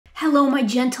Hello, my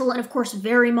gentle and of course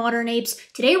very modern apes.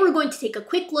 Today we're going to take a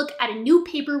quick look at a new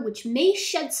paper which may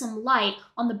shed some light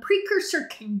on the precursor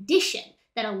condition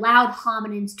that allowed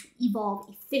hominins to evolve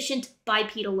efficient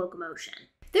bipedal locomotion.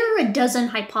 There are a dozen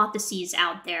hypotheses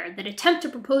out there that attempt to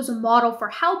propose a model for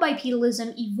how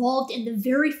bipedalism evolved in the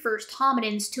very first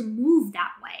hominins to move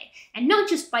that way. And not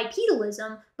just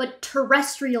bipedalism, but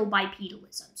terrestrial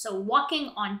bipedalism, so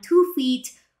walking on 2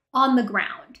 feet on the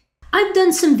ground. I've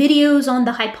done some videos on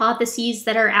the hypotheses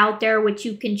that are out there, which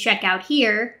you can check out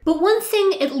here, but one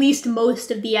thing at least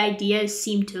most of the ideas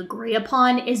seem to agree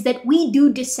upon is that we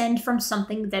do descend from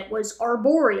something that was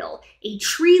arboreal, a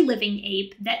tree-living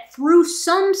ape that through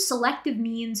some selective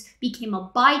means became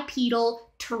a bipedal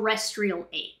terrestrial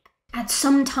ape. At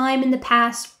some time in the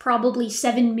past, probably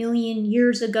 7 million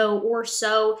years ago or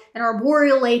so, an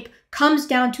arboreal ape comes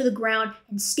down to the ground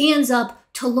and stands up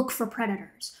to look for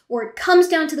predators. Or it comes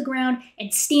down to the ground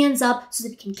and stands up so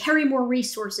that it can carry more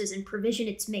resources and provision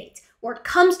its mate. Or it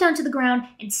comes down to the ground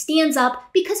and stands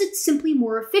up because it's simply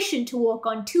more efficient to walk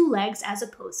on 2 legs as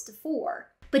opposed to 4.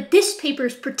 But this paper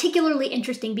is particularly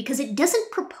interesting because it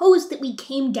doesn't propose that we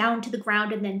came down to the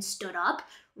ground and then stood up.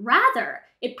 Rather,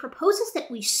 it proposes that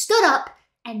we stood up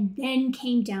and then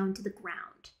came down to the ground.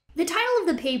 The title of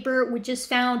the paper, which is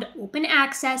found open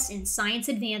access in Science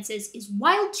Advances, is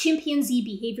Wild Chimpanzee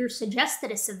Behavior Suggests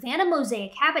that a Savanna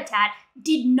Mosaic Habitat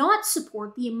Did Not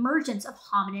Support the Emergence of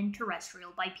Hominin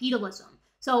Terrestrial Bipedalism.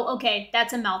 So, okay,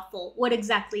 that's a mouthful. What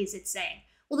exactly is it saying?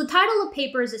 Well, the title of the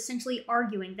paper is essentially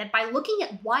arguing that by looking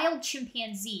at wild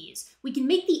chimpanzees, we can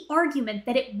make the argument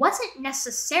that it wasn't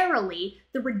necessarily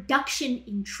the reduction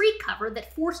in tree cover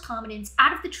that forced hominins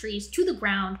out of the trees to the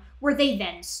ground where they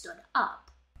then stood up.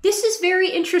 This is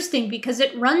very interesting because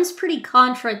it runs pretty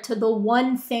contra to the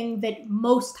one thing that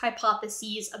most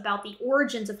hypotheses about the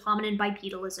origins of hominin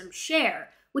bipedalism share,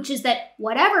 which is that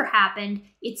whatever happened,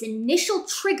 its initial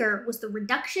trigger was the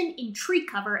reduction in tree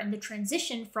cover and the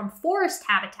transition from forest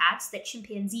habitats that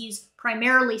chimpanzees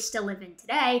primarily still live in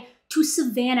today to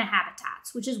savanna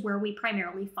habitats, which is where we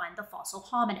primarily find the fossil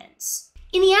hominins.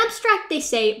 In the abstract, they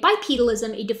say,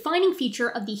 bipedalism, a defining feature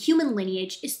of the human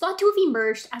lineage, is thought to have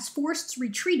emerged as forests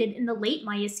retreated in the late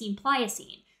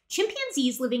Miocene-Pliocene.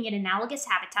 Chimpanzees living in analogous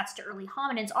habitats to early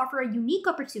hominins offer a unique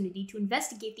opportunity to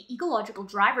investigate the ecological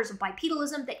drivers of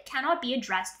bipedalism that cannot be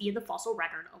addressed via the fossil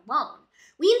record alone.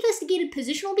 We investigated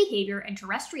positional behavior and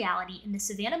terrestriality in the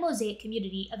Savanna mosaic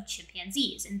community of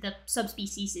chimpanzees, and the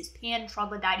subspecies is Pan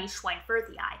troglodytes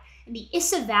schweinfurthii, in the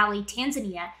Issa Valley,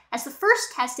 Tanzania, as the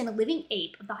first test in a living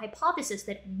ape of the hypothesis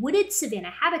that wooded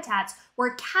savanna habitats were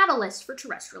a catalyst for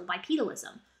terrestrial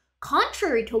bipedalism.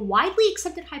 Contrary to widely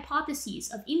accepted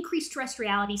hypotheses of increased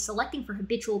terrestriality selecting for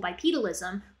habitual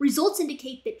bipedalism, results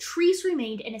indicate that trees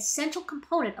remained an essential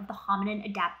component of the hominin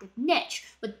adaptive niche,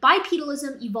 with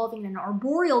bipedalism evolving in an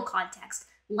arboreal context,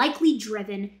 likely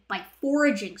driven by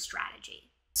foraging strategy.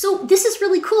 So this is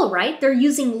really cool, right? They're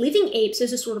using living apes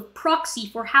as a sort of proxy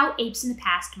for how apes in the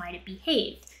past might have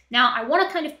behaved. Now, I want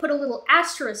to kind of put a little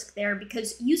asterisk there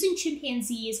because using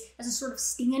chimpanzees as a sort of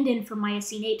stand-in for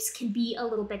Miocene apes can be a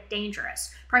little bit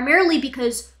dangerous, primarily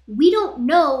because we don't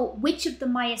know which of the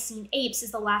Miocene apes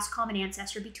is the last common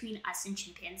ancestor between us and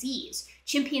chimpanzees.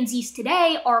 Chimpanzees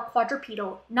today are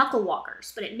quadrupedal knuckle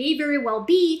walkers, but it may very well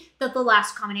be that the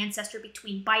last common ancestor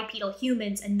between bipedal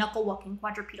humans and knuckle-walking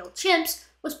quadrupedal chimps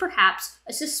was perhaps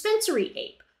a suspensory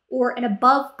ape, or an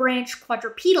above-branch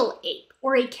quadrupedal ape,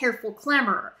 or a careful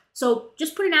clamberer. So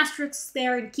just put an asterisk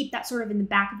there and keep that sort of in the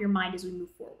back of your mind as we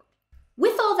move forward.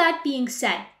 With all that being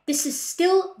said, this is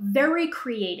still very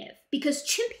creative because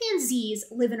chimpanzees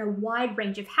live in a wide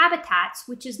range of habitats,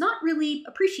 which is not really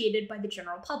appreciated by the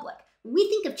general public. When we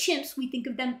think of chimps, we think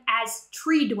of them as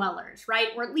tree dwellers, right?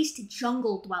 Or at least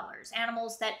jungle dwellers,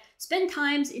 animals that spend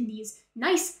times in these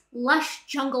nice, lush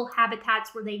jungle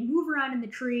habitats where they move around in the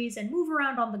trees and move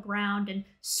around on the ground and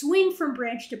swing from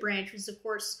branch to branch, which is, of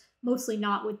course, mostly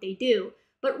not what they do.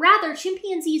 But rather,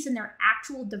 chimpanzees in their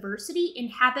actual diversity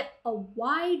inhabit a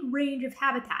wide range of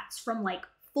habitats, from like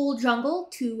full jungle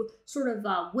to sort of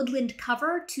woodland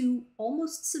cover to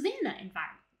almost savanna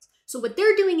environments. So what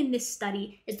they're doing in this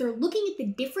study is they're looking at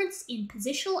the difference in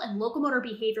positional and locomotor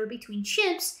behavior between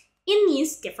chimps in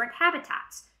these different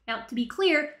habitats. Now, to be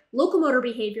clear, locomotor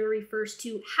behavior refers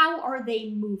to how are they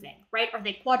moving, right? Are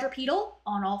they quadrupedal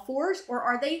on all 4s, or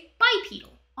are they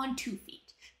bipedal on 2 feet?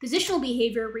 Positional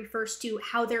behavior refers to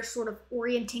how they're sort of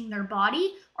orienting their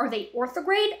body. Are they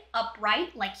orthograde,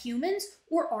 upright, like humans,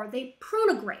 or are they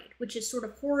pronograde, which is sort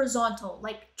of horizontal,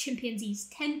 like chimpanzees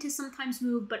tend to sometimes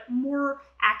move, but more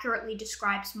accurately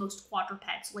describes most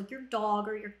quadrupeds, like your dog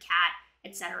or your cat,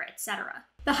 etc., etc.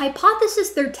 The hypothesis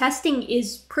they're testing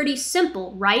is pretty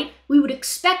simple, right? We would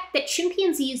expect that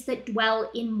chimpanzees that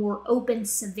dwell in more open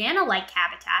savanna-like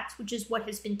habitats, which is what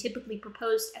has been typically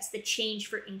proposed as the change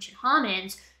for ancient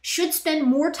hominins, should spend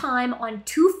more time on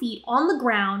 2 feet on the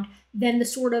ground than the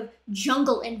sort of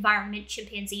jungle environment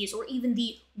chimpanzees or even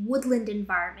the woodland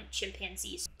environment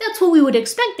chimpanzees. That's what we would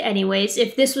expect anyways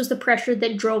if this was the pressure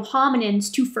that drove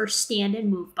hominins to first stand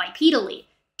and move bipedally.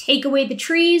 Take away the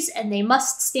trees and they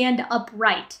must stand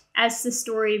upright, as the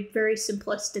story very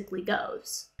simplistically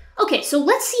goes. Okay, so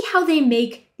let's see how they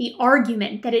make the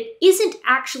argument that it isn't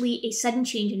actually a sudden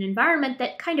change in environment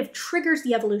that kind of triggers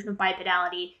the evolution of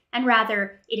bipedality, and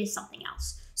rather it is something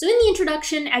else. So in the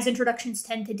introduction, as introductions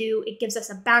tend to do, it gives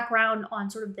us a background on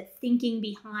sort of the thinking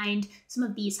behind some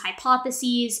of these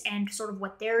hypotheses and sort of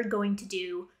what they're going to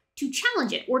do to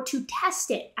challenge it, or to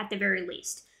test it at the very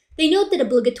least. They note that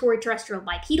obligatory terrestrial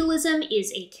bipedalism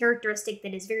is a characteristic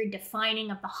that is very defining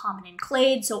of the hominin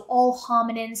clade, so all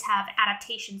hominins have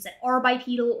adaptations that are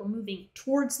bipedal or moving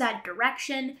towards that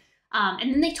direction.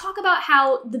 And then they talk about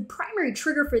how the primary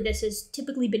trigger for this has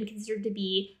typically been considered to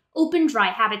be open, dry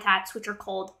habitats, which are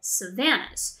called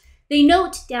savannas. They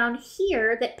note down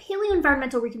here that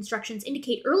paleoenvironmental reconstructions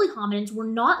indicate early hominins were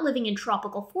not living in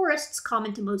tropical forests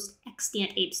common to most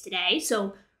extant apes today,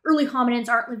 so early hominins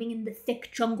aren't living in the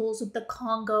thick jungles of the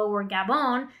Congo or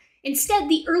Gabon. Instead,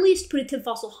 the earliest putative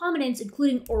fossil hominins,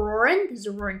 including Auroran, this is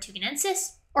Auroran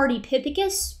tugenensis,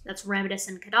 Ardipithecus, that's Ramidus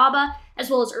and Kadaba, as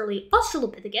well as early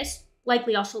Australopithecus,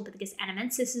 likely Australopithecus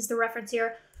anamensis is the reference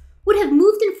here, would have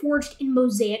moved and foraged in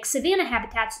mosaic savanna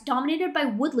habitats dominated by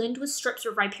woodland with strips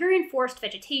of riparian forest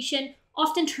vegetation,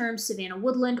 often termed savanna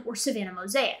woodland or savanna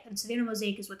mosaic. And savanna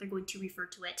mosaic is what they're going to refer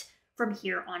to it from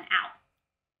here on out.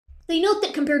 They note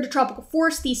that compared to tropical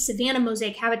forests, these savanna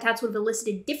mosaic habitats would have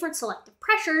elicited different selective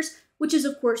pressures, which is,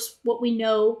 of course, what we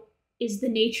know is the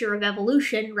nature of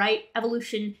evolution, right?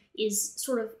 Evolution is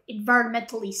sort of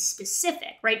environmentally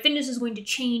specific, right? Fitness is going to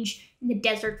change in the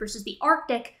desert versus the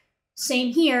Arctic.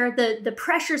 Same here, the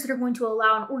pressures that are going to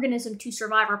allow an organism to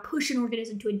survive or push an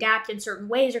organism to adapt in certain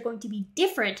ways are going to be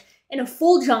different in a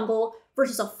full jungle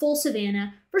versus a full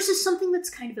savanna versus something that's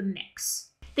kind of a mix.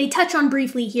 They touch on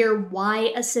briefly here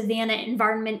why a savanna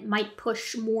environment might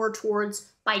push more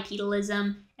towards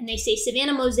bipedalism, and they say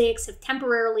savanna mosaics have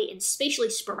temporarily and spatially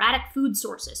sporadic food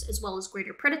sources, as well as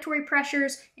greater predatory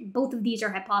pressures, and both of these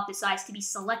are hypothesized to be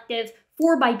selective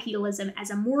for bipedalism as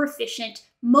a more efficient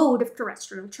mode of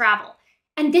terrestrial travel.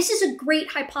 And this is a great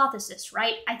hypothesis,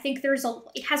 right? I think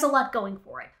it has a lot going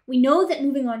for it. We know that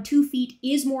moving on 2 feet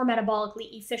is more metabolically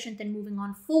efficient than moving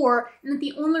on 4, and that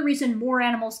the only reason more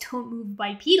animals don't move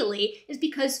bipedally is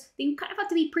because they kind of have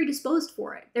to be predisposed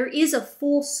for it. There is a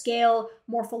full-scale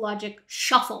morphologic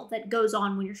shuffle that goes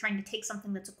on when you're trying to take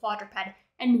something that's a quadruped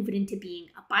and move it into being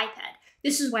a biped.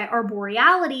 This is why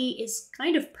arboreality is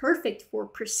kind of perfect for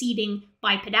preceding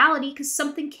bipedality, because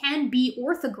something can be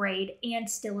orthograde and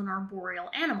still an arboreal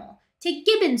animal. Take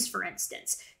gibbons, for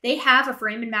instance. They have a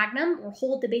foramen magnum, or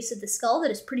hole at the base of the skull,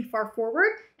 that is pretty far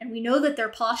forward, and we know that their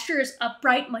posture is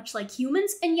upright, much like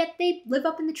humans, and yet they live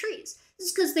up in the trees. This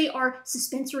is because they are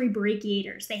suspensory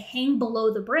brachiators. They hang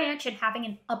below the branch, and having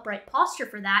an upright posture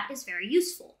for that is very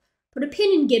useful. Put a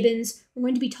pin in gibbons. We're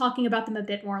going to be talking about them a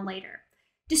bit more later.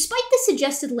 Despite the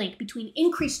suggested link between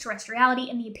increased terrestriality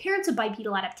and the appearance of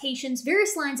bipedal adaptations,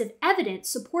 various lines of evidence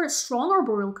support a strong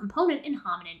arboreal component in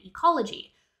hominin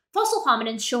ecology. Fossil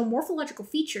hominins show morphological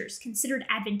features considered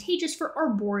advantageous for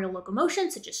arboreal locomotion,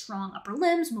 such as strong upper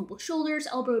limbs, mobile shoulders,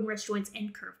 elbow and wrist joints,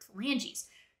 and curved phalanges.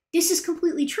 This is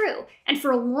completely true, and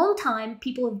for a long time,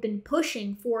 people have been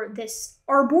pushing for this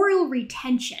arboreal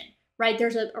retention, right?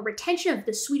 There's a retention of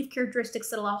the suite of characteristics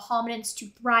that allow hominins to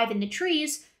thrive in the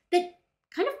trees that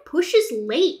kind of pushes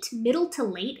middle to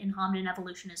late in hominin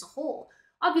evolution as a whole.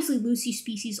 Obviously, Lucy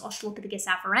species Australopithecus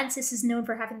afarensis is known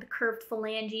for having the curved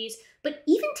phalanges, but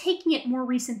even taking it more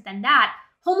recent than that,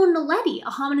 Homo naledi,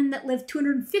 a hominin that lived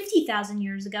 250,000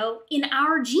 years ago, in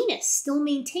our genus still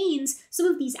maintains some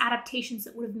of these adaptations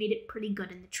that would have made it pretty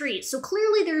good in the trees. So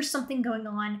clearly there's something going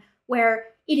on where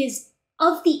it is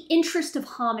of the interest of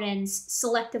hominins,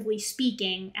 selectively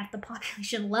speaking, at the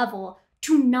population level,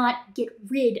 to not get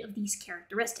rid of these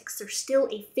characteristics. There's still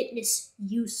a fitness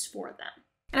use for them.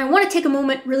 And I want to take a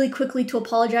moment really quickly to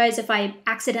apologize if I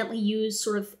accidentally use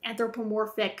sort of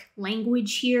anthropomorphic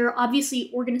language here.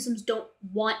 Obviously, organisms don't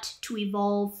want to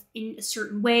evolve in a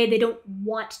certain way. They don't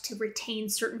want to retain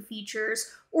certain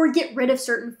features or get rid of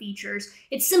certain features.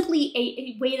 It's simply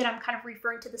a way that I'm kind of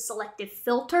referring to the selective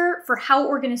filter for how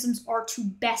organisms are to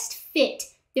best fit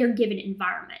their given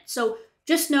environment. So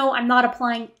Just know I'm not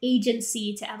applying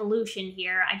agency to evolution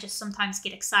here. I just sometimes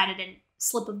get excited and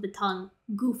slip of the tongue,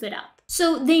 goof it up.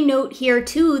 So they note here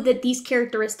too that these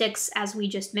characteristics, as we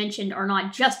just mentioned, are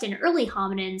not just in early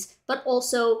hominins, but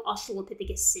also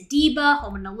Australopithecus sediba,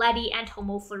 Homo naledi, and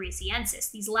Homo floresiensis,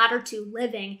 these latter two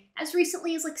living as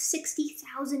recently as like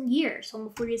 60,000 years,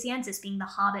 Homo floresiensis being the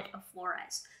hobbit of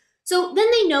Flores. So then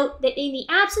they note that in the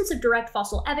absence of direct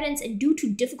fossil evidence and due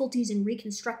to difficulties in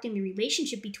reconstructing the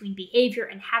relationship between behavior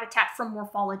and habitat from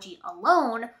morphology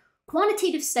alone,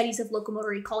 quantitative studies of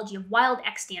locomotor ecology of wild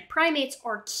extant primates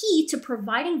are key to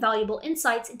providing valuable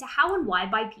insights into how and why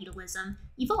bipedalism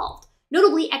evolved.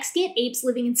 Notably, extant apes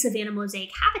living in savanna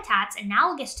mosaic habitats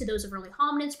analogous to those of early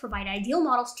hominins provide ideal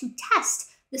models to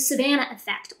test the savanna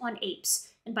effect on apes,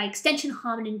 and by extension,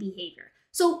 hominin behavior.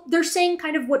 So they're saying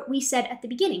kind of what we said at the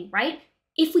beginning, right?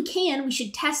 If we can, we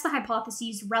should test the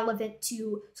hypotheses relevant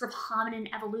to sort of hominin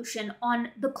evolution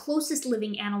on the closest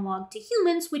living analog to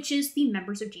humans, which is the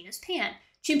members of genus Pan,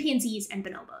 chimpanzees and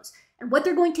bonobos. And what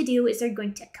they're going to do is they're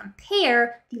going to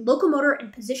compare the locomotor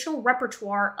and positional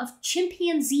repertoire of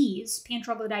chimpanzees, Pan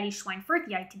troglodytes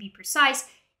schweinfurthii to be precise,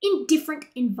 in different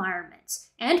environments.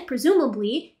 And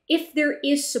presumably, if there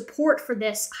is support for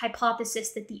this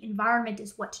hypothesis that the environment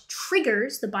is what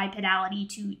triggers the bipedality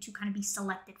to kind of be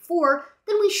selected for,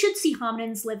 then we should see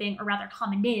hominins living, or rather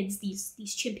hominids, these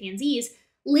chimpanzees,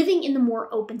 living in the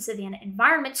more open savanna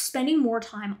environment, spending more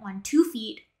time on 2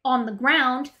 feet on the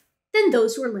ground than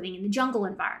those who are living in the jungle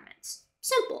environments.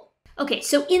 Simple. Okay,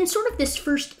 so in sort of this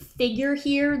first figure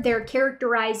here, they're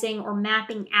characterizing or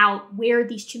mapping out where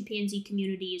these chimpanzee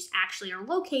communities actually are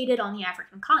located on the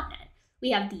African continent. We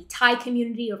have the Thai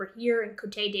community over here in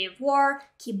Cote d'Ivoire,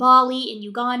 Kibali in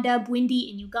Uganda,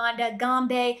 Bwindi in Uganda,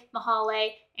 Gombe,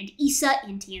 Mahale, and Isa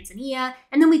in Tanzania.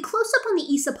 And then we close up on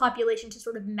the Isa population to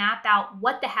sort of map out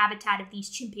what the habitat of these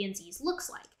chimpanzees looks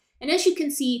like. And as you can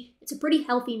see, it's a pretty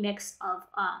healthy mix of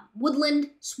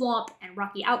woodland, swamp, and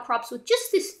rocky outcrops with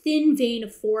just this thin vein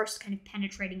of forest kind of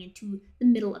penetrating into the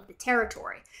middle of the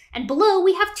territory. And below,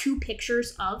 we have 2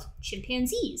 pictures of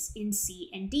chimpanzees in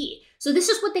C and D. So this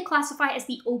is what they classify as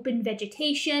the open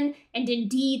vegetation, and in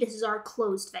D, this is our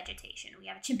closed vegetation. We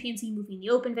have a chimpanzee moving in the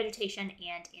open vegetation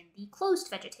and in the closed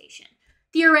vegetation.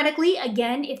 Theoretically,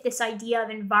 again, if this idea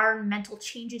of environmental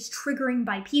changes triggering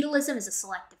bipedalism is a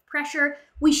selective pressure,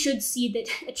 we should see that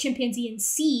a chimpanzee in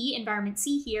C, environment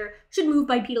C here, should move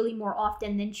bipedally more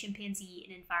often than chimpanzee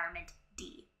in environment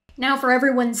D. Now for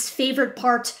everyone's favorite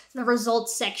part, the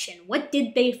results section. What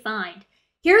did they find?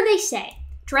 Here they say,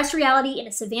 terrestriality in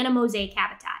a savanna mosaic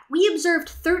habitat. We observed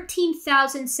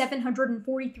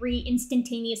 13,743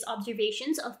 instantaneous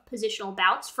observations of positional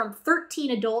bouts from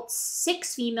 13 adults,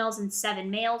 6 females, and 7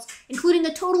 males, including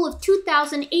a total of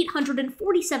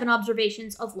 2,847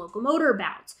 observations of locomotor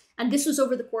bouts. And this was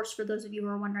over the course, for those of you who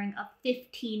are wondering, of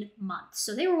 15 months.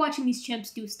 So they were watching these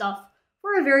chimps do stuff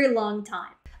for a very long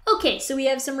time. Okay, so we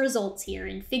have some results here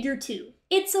in figure 2.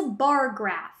 It's a bar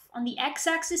graph. On the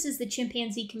x-axis is the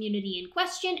chimpanzee community in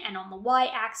question, and on the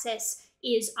y-axis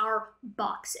is our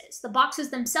boxes. The boxes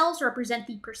themselves represent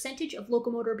the percentage of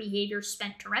locomotor behavior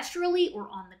spent terrestrially or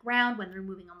on the ground when they're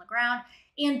moving on the ground,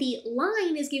 and the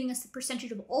line is giving us the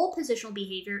percentage of all positional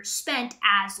behavior spent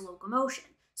as locomotion.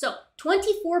 So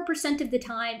 24% of the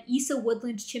time, Isa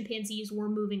woodland chimpanzees were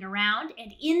moving around,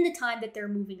 and in the time that they're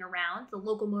moving around, the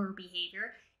locomotor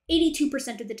behavior,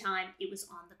 82% of the time it was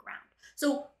on the ground.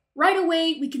 So right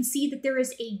away, we can see that there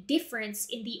is a difference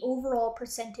in the overall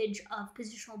percentage of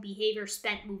positional behavior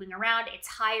spent moving around. It's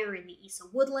higher in the Isa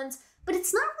woodlands, but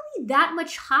it's not really that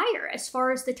much higher as far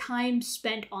as the time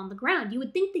spent on the ground. You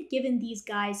would think that given these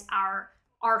guys are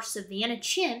savanna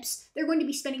chimps, they're going to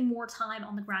be spending more time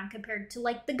on the ground compared to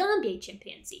like the Gombe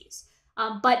chimpanzees.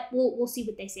 But we'll see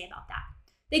what they say about that.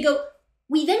 They go,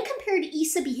 we then compared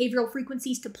Isa behavioral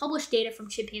frequencies to published data from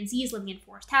chimpanzees living in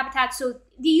forest habitats. So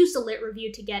they used a lit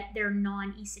review to get their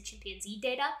non-Isa chimpanzee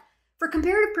data. For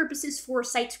comparative purposes,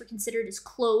 forest sites were considered as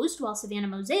closed, while savanna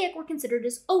mosaic were considered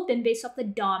as open based off the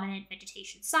dominant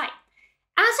vegetation site.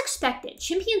 As expected,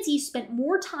 chimpanzees spent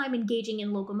more time engaging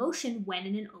in locomotion when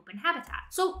in an open habitat.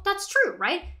 So that's true,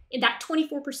 right? And that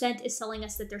 24% is telling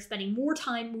us that they're spending more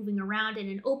time moving around in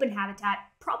an open habitat,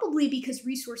 probably because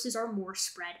resources are more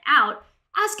spread out,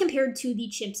 as compared to the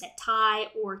chimps at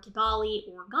Thai or Kibali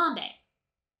or Gombe.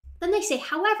 Then they say,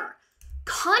 however,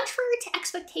 contrary to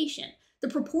expectation, the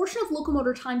proportion of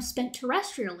locomotor time spent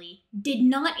terrestrially did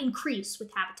not increase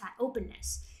with habitat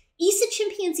openness. Isa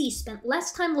chimpanzees spent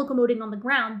less time locomoting on the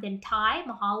ground than Thai,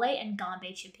 Mahale, and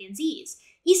Gombe chimpanzees.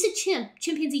 Isa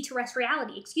chimpanzee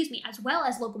terrestriality, as well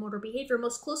as locomotor behavior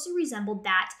most closely resembled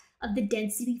that of the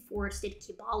densely forested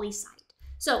Kibali site.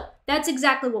 So that's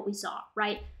exactly what we saw,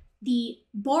 right? The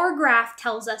bar graph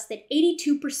tells us that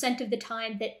 82% of the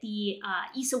time that the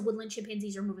ESA woodland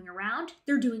chimpanzees are moving around,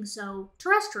 they're doing so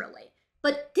terrestrially.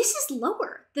 But this is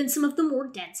lower than some of the more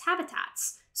dense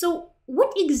habitats. So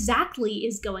what exactly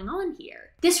is going on here?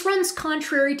 This runs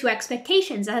contrary to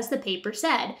expectations, as the paper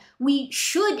said. We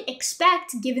should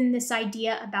expect, given this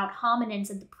idea about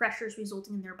hominins and the pressures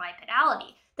resulting in their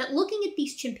bipedality, that looking at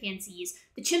these chimpanzees,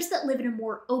 the chimps that live in a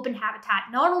more open habitat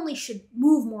not only should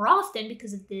move more often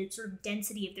because of the sort of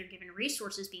density of their given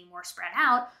resources being more spread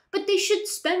out, but they should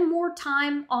spend more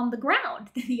time on the ground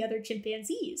than the other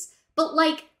chimpanzees. But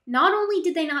not only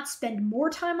did they not spend more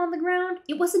time on the ground,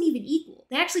 it wasn't even equal.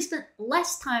 They actually spent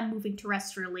less time moving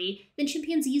terrestrially than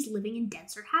chimpanzees living in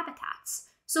denser habitats.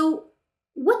 So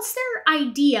what's their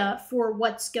idea for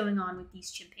what's going on with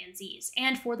these chimpanzees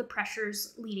and for the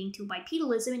pressures leading to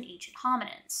bipedalism in ancient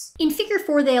hominins? In Figure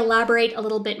 4, they elaborate a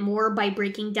little bit more by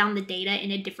breaking down the data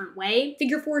in a different way.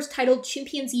 Figure 4 is titled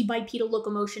Chimpanzee Bipedal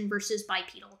Locomotion versus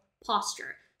Bipedal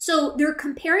Posture. So they're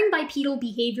comparing bipedal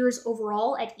behaviors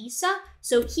overall at ESA.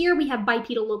 So here we have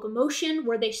bipedal locomotion,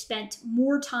 where they spent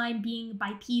more time being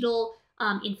bipedal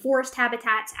in forest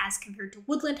habitats as compared to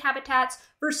woodland habitats,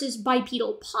 versus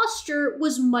bipedal posture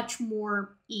was much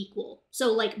more equal.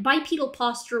 So bipedal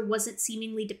posture wasn't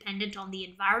seemingly dependent on the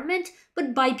environment,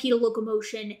 but bipedal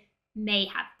locomotion may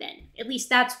have been. At least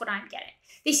that's what I'm getting.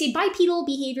 They say bipedal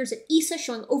behaviors at ESA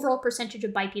showing overall percentage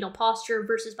of bipedal posture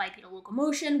versus bipedal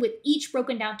locomotion, with each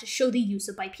broken down to show the use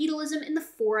of bipedalism in the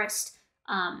forest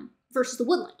versus the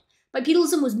woodland.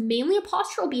 Bipedalism was mainly a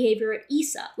postural behavior at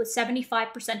ESA, with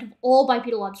 75% of all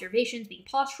bipedal observations being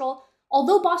postural.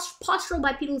 Although postural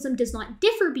bipedalism does not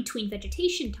differ between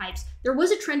vegetation types, there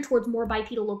was a trend towards more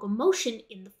bipedal locomotion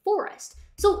in the forest.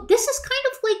 So this is kind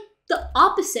of the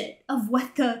opposite of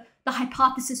what the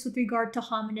hypothesis with regard to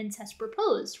hominins has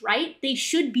proposed, right? They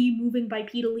should be moving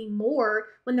bipedally more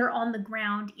when they're on the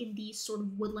ground in these sort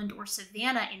of woodland or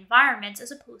savanna environments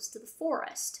as opposed to the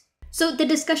forest. So the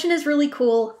discussion is really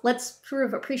cool. Let's sort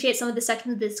of appreciate some of the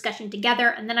sections of the discussion together,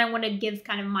 and then I want to give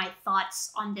kind of my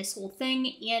thoughts on this whole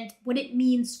thing and what it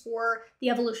means for the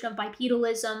evolution of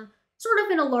bipedalism, sort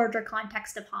of in a larger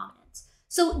context of hominins.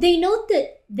 So they note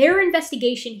that their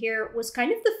investigation here was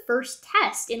kind of the first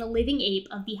test in a living ape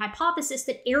of the hypothesis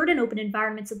that arid and open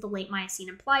environments of the late Miocene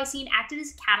and Pliocene acted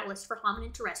as a catalyst for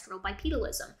hominin terrestrial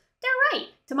bipedalism. They're right.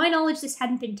 To my knowledge, this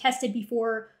hadn't been tested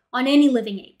before on any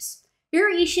living apes.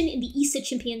 Variation in the ESA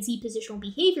chimpanzee positional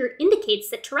behavior indicates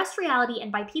that terrestriality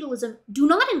and bipedalism do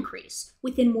not increase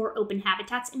within more open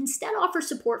habitats and instead offer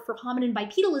support for hominin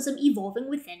bipedalism evolving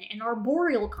within an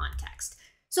arboreal context.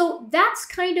 So that's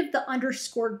kind of the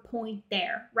underscored point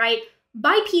there, right?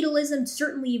 Bipedalism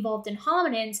certainly evolved in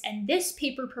hominins, and this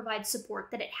paper provides support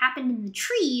that it happened in the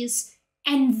trees,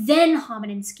 and then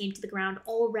hominins came to the ground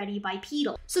already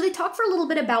bipedal. So they talk for a little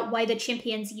bit about why the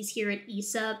chimpanzees here at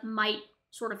ESA might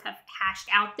sort of have hashed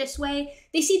out this way.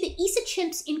 They say that ESA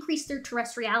chimps increased their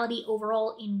terrestriality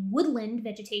overall in woodland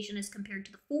vegetation as compared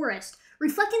to the forest,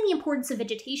 reflecting the importance of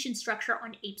vegetation structure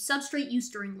on ape substrate use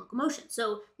during locomotion.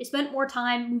 So they spent more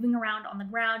time moving around on the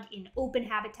ground in open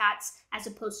habitats as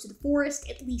opposed to the forest,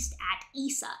 at least at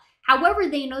ESA. However,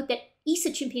 they note that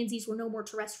ESA chimpanzees were no more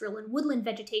terrestrial in woodland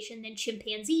vegetation than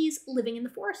chimpanzees living in the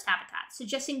forest habitat,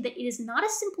 suggesting that it is not a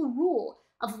simple rule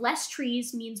of less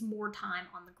trees means more time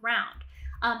on the ground.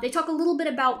 They talk a little bit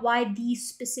about why these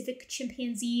specific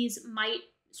chimpanzees might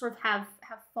sort of have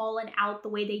fallen out the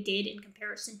way they did in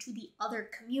comparison to the other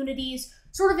communities,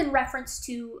 sort of in reference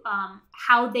to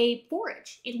how they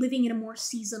forage, living in a more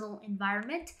seasonal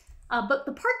environment. But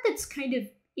the part that's kind of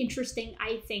interesting,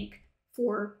 I think,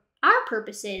 for our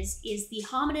purposes is the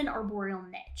hominin arboreal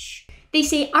niche. They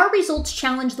say our results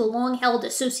challenge the long-held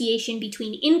association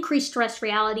between increased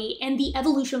terrestriality and the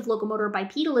evolution of locomotor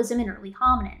bipedalism in early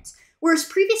hominins. Whereas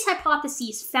previous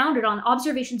hypotheses founded on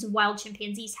observations of wild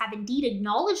chimpanzees have indeed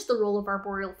acknowledged the role of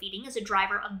arboreal feeding as a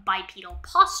driver of bipedal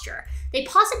posture, they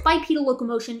posit bipedal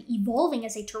locomotion evolving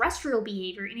as a terrestrial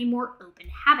behavior in a more open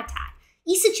habitat.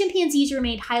 ESA chimpanzees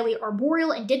remained highly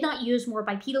arboreal and did not use more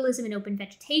bipedalism in open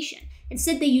vegetation.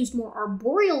 Instead, they used more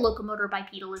arboreal locomotor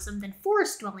bipedalism than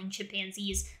forest-dwelling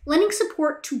chimpanzees, lending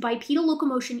support to bipedal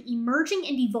locomotion emerging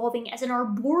and evolving as an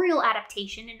arboreal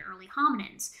adaptation in early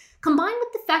hominins. Combined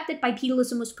with the fact that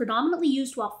bipedalism was predominantly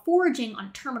used while foraging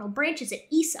on terminal branches at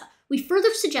ESA, we further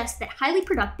suggest that highly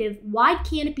productive, wide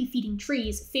canopy feeding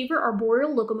trees favor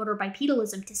arboreal locomotor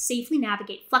bipedalism to safely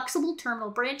navigate flexible terminal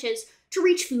branches to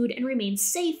reach food and remain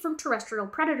safe from terrestrial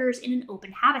predators in an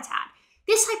open habitat.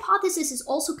 This hypothesis is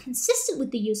also consistent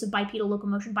with the use of bipedal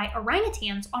locomotion by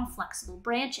orangutans on flexible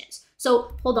branches.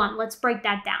 So hold on, let's break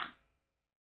that down.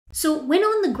 So when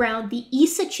on the ground, the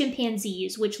Isa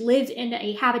chimpanzees, which live in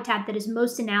a habitat that is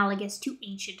most analogous to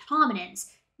ancient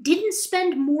hominins, didn't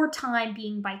spend more time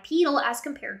being bipedal as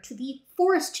compared to the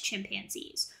forest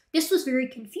chimpanzees. This was very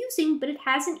confusing, but it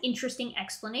has an interesting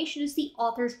explanation, as the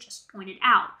authors just pointed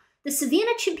out. The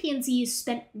savanna chimpanzees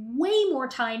spent way more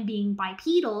time being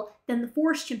bipedal than the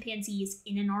forest chimpanzees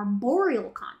in an arboreal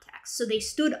context. So they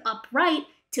stood upright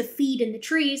to feed in the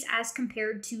trees as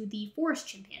compared to the forest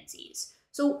chimpanzees.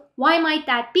 So why might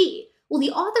that be? Well, the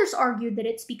authors argued that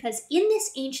it's because in this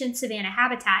ancient savanna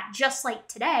habitat, just like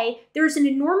today, there's an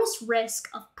enormous risk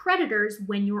of predators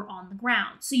when you're on the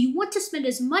ground. So you want to spend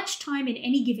as much time in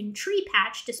any given tree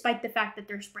patch, despite the fact that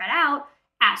they're spread out,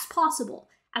 as possible.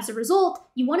 As a result,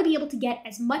 you want to be able to get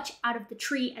as much out of the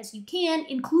tree as you can,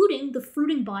 including the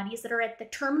fruiting bodies that are at the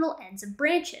terminal ends of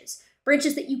branches.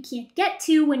 Branches that you can't get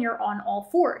to when you're on all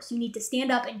fours. You need to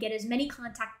stand up and get as many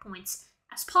contact points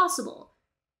as possible.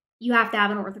 You have to have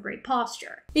an orthograde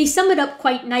posture. They sum it up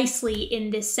quite nicely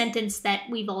in this sentence that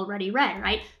we've already read,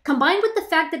 right? Combined with the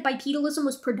fact that bipedalism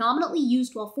was predominantly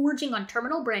used while foraging on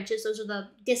terminal branches, those are the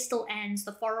distal ends,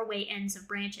 the faraway ends of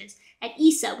branches, at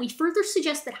Isa, we further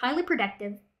suggest that highly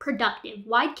productive,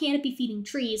 wide canopy feeding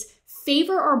trees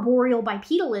favor arboreal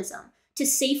bipedalism to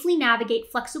safely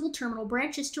navigate flexible terminal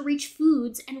branches to reach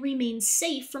foods and remain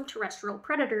safe from terrestrial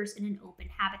predators in an open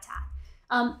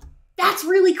habitat. That's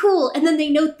really cool. And then they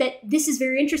note that this is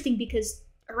very interesting because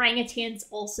orangutans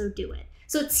also do it.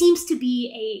 So it seems to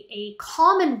be a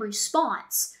common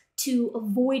response to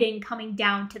avoiding coming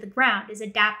down to the ground, is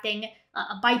adapting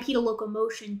a bipedal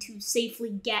locomotion to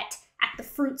safely get at the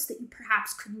fruits that you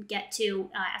perhaps couldn't get to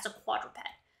as a quadruped.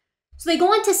 So they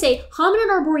go on to say, hominin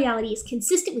arboreality is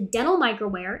consistent with dental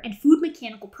microwear and food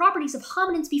mechanical properties of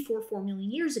hominins before 4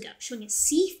 million years ago, showing a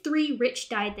C3-rich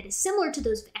diet that is similar to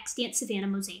those of extant savanna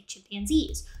mosaic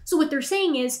chimpanzees. So what they're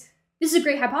saying is, this is a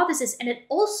great hypothesis, and it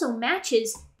also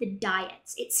matches the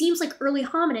diets. It seems like early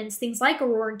hominins, things like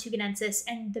Aurora tugenensis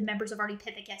and the members of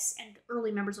Ardipithecus and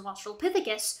early members of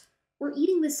Australopithecus, were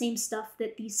eating the same stuff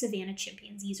that these savanna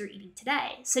chimpanzees are eating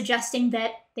today, suggesting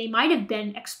that they might have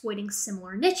been exploiting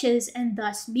similar niches, and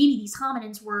thus maybe these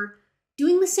hominins were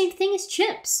doing the same thing as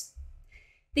chimps.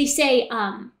 They say,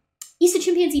 Isa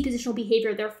chimpanzee positional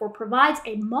behavior therefore provides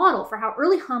a model for how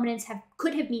early hominins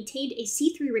could have maintained a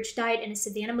C3-rich diet in a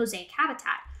savanna mosaic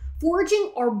habitat,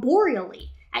 foraging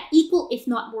arboreally at equal, if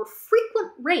not more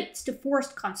frequent rates to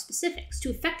forest conspecifics, to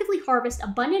effectively harvest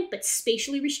abundant but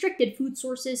spatially restricted food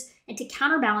sources and to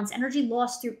counterbalance energy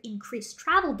loss through increased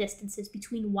travel distances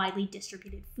between widely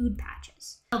distributed food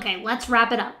patches. Okay, let's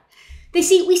wrap it up. They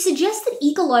say, we suggest that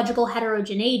ecological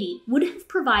heterogeneity would have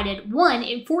provided, 1,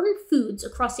 important foods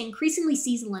across an increasingly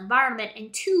seasonal environment,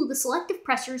 and 2, the selective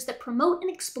pressures that promote and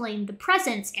explain the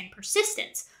presence and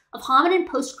persistence of hominin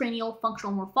postcranial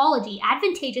functional morphology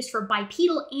advantageous for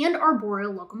bipedal and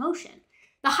arboreal locomotion.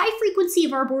 The high frequency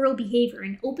of arboreal behavior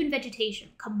in open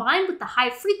vegetation, combined with the high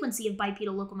frequency of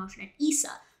bipedal locomotion at Isa,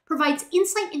 provides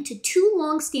insight into 2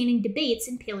 long-standing debates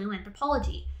in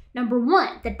paleoanthropology. Number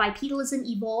 1, that bipedalism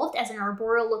evolved as an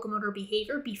arboreal locomotor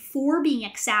behavior before being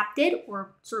accepted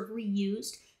or sort of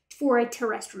reused for a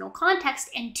terrestrial context,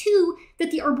 and 2, that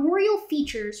the arboreal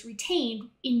features retained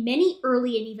in many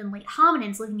early and even late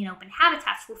hominins living in open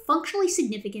habitats were functionally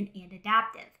significant and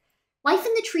adaptive. Life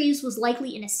in the trees was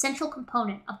likely an essential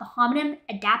component of the hominin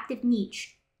adaptive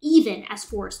niche, even as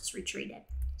forests retreated.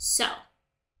 So,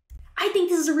 I think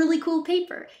this is a really cool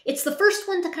paper. It's the first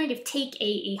one to kind of take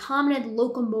a hominid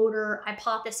locomotor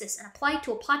hypothesis and apply it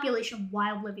to a population of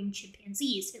wild-living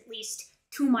chimpanzees, at least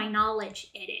to my knowledge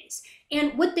it is.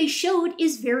 And what they showed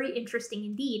is very interesting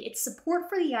indeed. It's support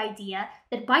for the idea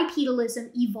that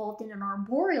bipedalism evolved in an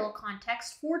arboreal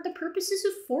context for the purposes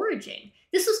of foraging.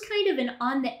 This was kind of an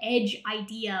on-the-edge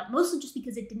idea, mostly just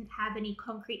because it didn't have any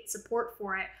concrete support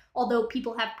for it, although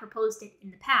people have proposed it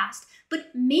in the past.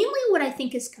 But mainly what I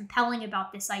think is compelling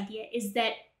about this idea is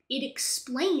that it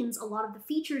explains a lot of the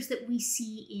features that we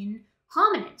see in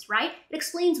hominins, right? It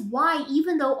explains why,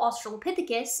 even though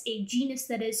Australopithecus, a genus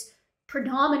that is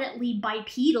predominantly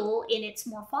bipedal in its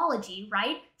morphology,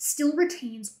 right, still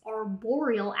retains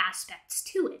arboreal aspects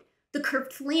to it. The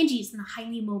curved phalanges and the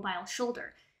highly mobile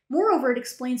shoulder. Moreover, it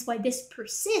explains why this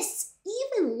persists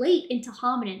even late into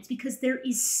hominins, because there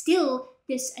is still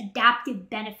this adaptive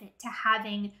benefit to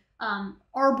having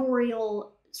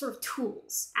arboreal sort of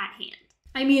tools at hand.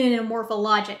 I mean in a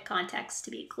morphologic context,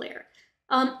 to be clear.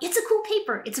 It's a cool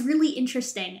paper. It's really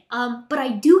interesting. But I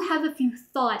do have a few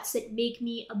thoughts that make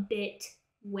me a bit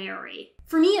wary.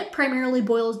 For me, it primarily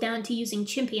boils down to using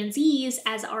chimpanzees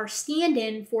as our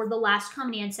stand-in for the last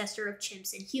common ancestor of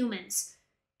chimps and humans.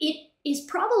 It is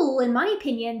probable, in my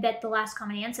opinion, that the last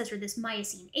common ancestor, this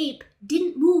Miocene ape,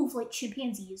 didn't move like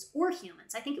chimpanzees or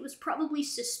humans. I think it was probably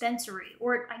suspensory,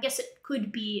 or I guess it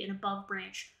could be an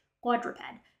above-branch quadruped.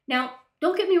 Now,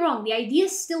 don't get me wrong, the idea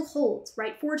still holds,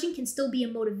 right? Foraging can still be a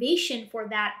motivation for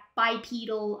that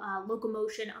bipedal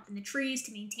locomotion up in the trees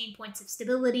to maintain points of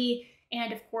stability,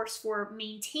 and of course for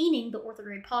maintaining the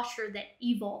orthograde posture that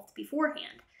evolved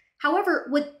beforehand. However,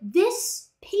 what this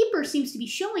paper seems to be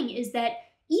showing is that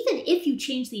even if you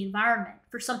change the environment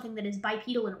for something that is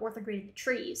bipedal and orthograde in the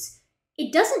trees,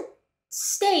 it doesn't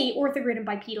stay orthograde and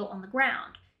bipedal on the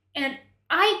ground. And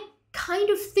I kind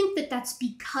of think that that's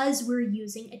because we're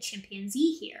using a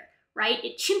chimpanzee here, right?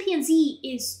 A chimpanzee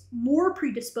is more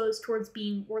predisposed towards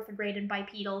being orthograde and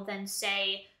bipedal than,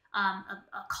 say, a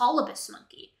colobus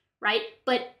monkey, right?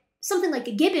 But something like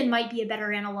a gibbon might be a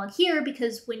better analog here,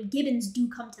 because when gibbons do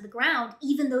come to the ground,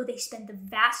 even though they spend the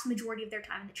vast majority of their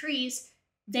time in the trees,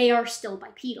 they are still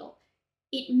bipedal.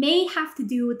 It may have to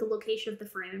do with the location of the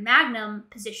foramen magnum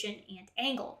position and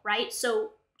angle, right?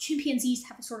 So chimpanzees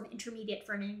have a sort of intermediate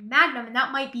foramen magnum, and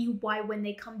that might be why when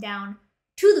they come down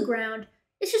to the ground,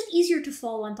 it's just easier to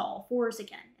fall onto all fours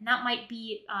again. And that might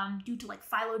be due to like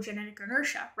phylogenetic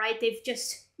inertia, right? They've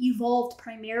just evolved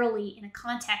primarily in a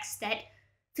context that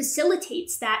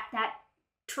facilitates that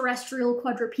terrestrial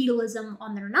quadrupedalism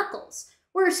on their knuckles.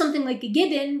 Whereas something like a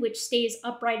gibbon, which stays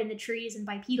upright in the trees and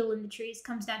bipedal in the trees,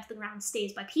 comes down to the ground and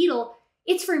stays bipedal,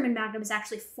 its foramen magnum is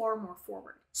actually far more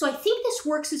forward. So I think this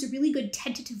works as a really good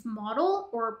tentative model,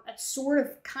 or a sort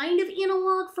of kind of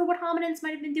analog for what hominins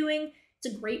might have been doing.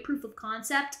 It's a great proof of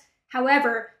concept.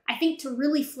 However, I think to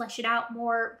really flesh it out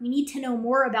more, we need to know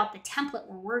more about the template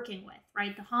we're working with,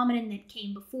 right? The hominin that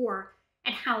came before,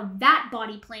 and how that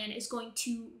body plan is going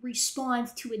to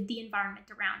respond to the environment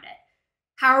around it.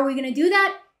 How are we going to do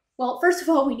that? Well, first of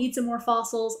all, we need some more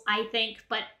fossils, I think.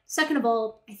 But second of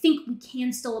all, I think we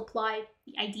can still apply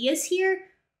the ideas here.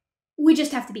 We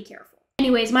just have to be careful.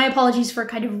 Anyways, my apologies for a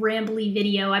kind of rambly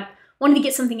video. I wanted to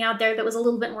get something out there that was a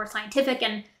little bit more scientific,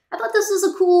 and I thought this was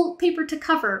a cool paper to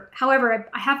cover. However,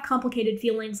 I have complicated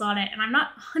feelings on it, and I'm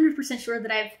not 100% sure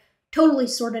that I've totally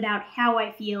sorted out how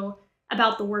I feel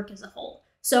about the work as a whole.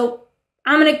 So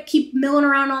I'm going to keep milling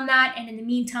around on that, and in the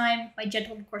meantime, my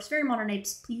gentle and of course very modern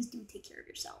apes, please do take care of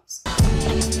yourselves.